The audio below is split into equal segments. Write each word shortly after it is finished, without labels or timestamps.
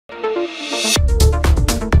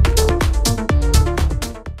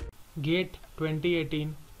GATE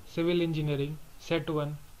 2018 Civil Engineering Set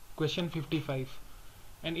 1 Question 55.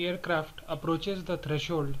 An aircraft approaches the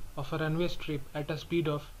threshold of a runway strip at a speed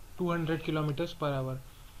of 200 km per hour.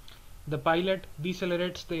 The pilot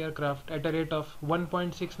decelerates the aircraft at a rate of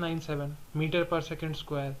 1.697 meter per second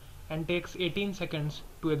square and takes 18 seconds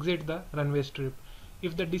to exit the runway strip.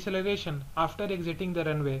 If the deceleration after exiting the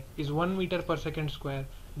runway is 1 meter per second square,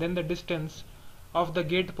 then the distance of the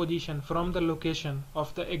gate position from the location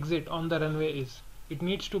of the exit on the runway is. It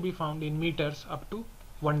needs to be found in meters up to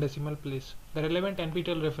 1 decimal place. The relevant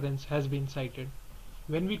NPTEL reference has been cited.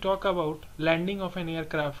 When we talk about landing of an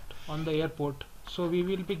aircraft on the airport, so we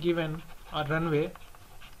will be given a runway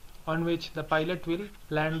on which the pilot will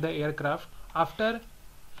land the aircraft. After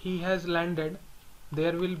he has landed,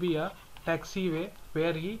 there will be a taxiway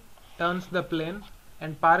where he turns the plane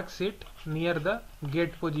and parks it near the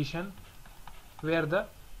gate position where the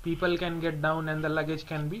people can get down and the luggage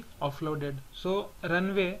can be offloaded. So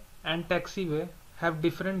runway and taxiway have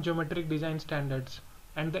different geometric design standards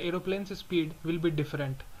and the aeroplane's speed will be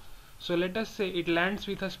different. So let us say it lands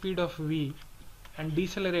with a speed of v and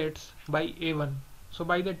decelerates by a1. So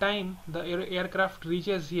by the time the aircraft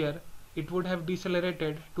reaches here, it would have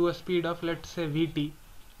decelerated to a speed of, let's say, vt,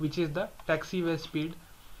 which is the taxiway speed,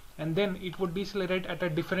 and then it would decelerate at a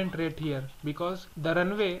different rate here because the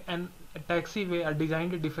runway and taxiway are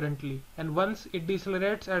designed differently. And once it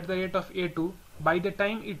decelerates at the rate of a2, by the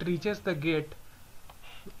time it reaches the gate,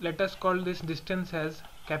 let us call this distance as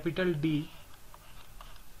capital D,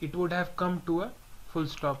 it would have come to a full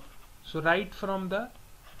stop. So right from the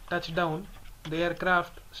touchdown, the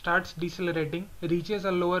aircraft starts decelerating, reaches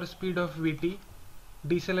a lower speed of vt,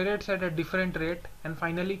 decelerates at a different rate, and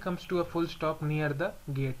finally comes to a full stop near the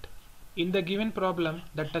gate. In the given problem,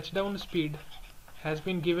 the touchdown speed has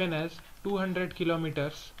been given as 200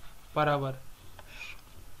 kilometers per hour.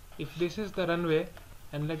 If this is the runway,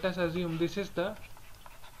 and let us assume this is the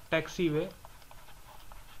taxiway,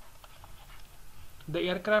 the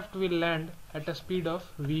aircraft will land at a speed of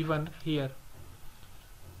v1 here,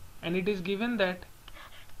 and it is given that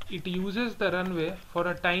it uses the runway for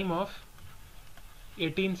a time of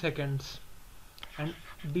 18 seconds and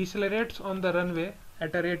decelerates on the runway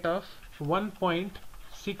at a rate of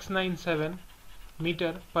 1.697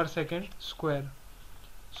 meter per second square.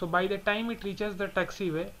 So by the time it reaches the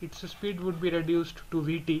taxiway, its speed would be reduced to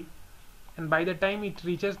vt, and by the time it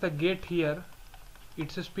reaches the gate here,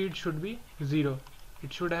 its speed should be 0.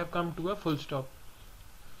 It should have come to a full stop.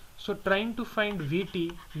 So trying to find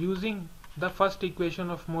vt using the first equation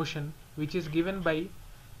of motion, which is given by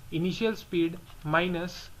initial speed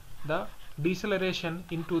minus the deceleration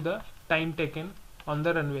into the time taken on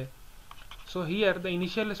the runway. So here the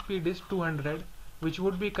initial speed is 200, which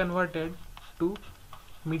would be converted to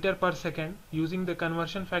meter per second using the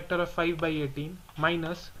conversion factor of 5 by 18,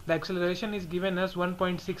 minus the acceleration is given as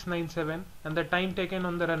 1.697 and the time taken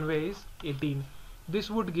on the runway is 18. This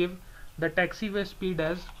would give the taxiway speed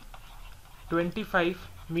as 25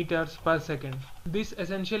 meters per second. This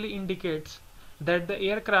essentially indicates that the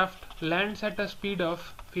aircraft lands at a speed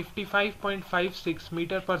of 55.56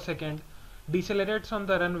 meter per second, decelerates on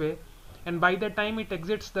the runway, and by the time it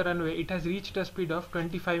exits the runway, it has reached a speed of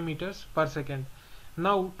 25 meters per second.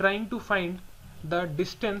 Now trying to find the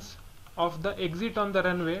distance of the exit on the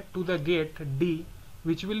runway to the gate D,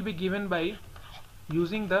 which will be given by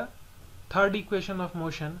using the third equation of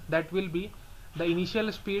motion, that will be the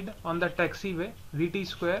initial speed on the taxiway vt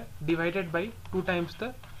square divided by 2 times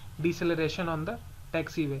the deceleration on the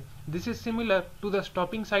taxiway. This is similar to the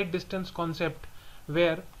stopping side distance concept,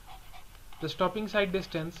 where the stopping side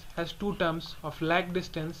distance has two terms of lag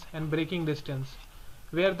distance and braking distance,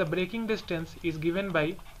 where the braking distance is given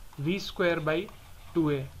by v square by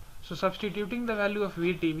 2a. So substituting the value of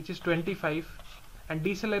vt, which is 25, and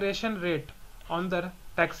deceleration rate on the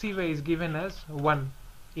taxiway is given as 1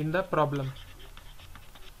 in the problem.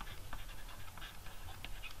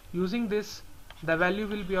 Using this, the value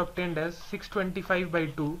will be obtained as 625 by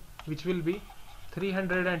 2, which will be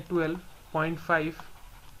 312.5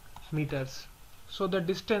 meters. So the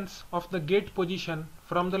distance of the gate position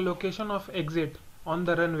from the location of exit on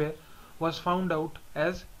the runway was found out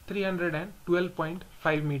as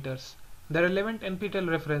 312.5 meters. The relevant NPTEL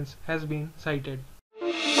reference has been cited.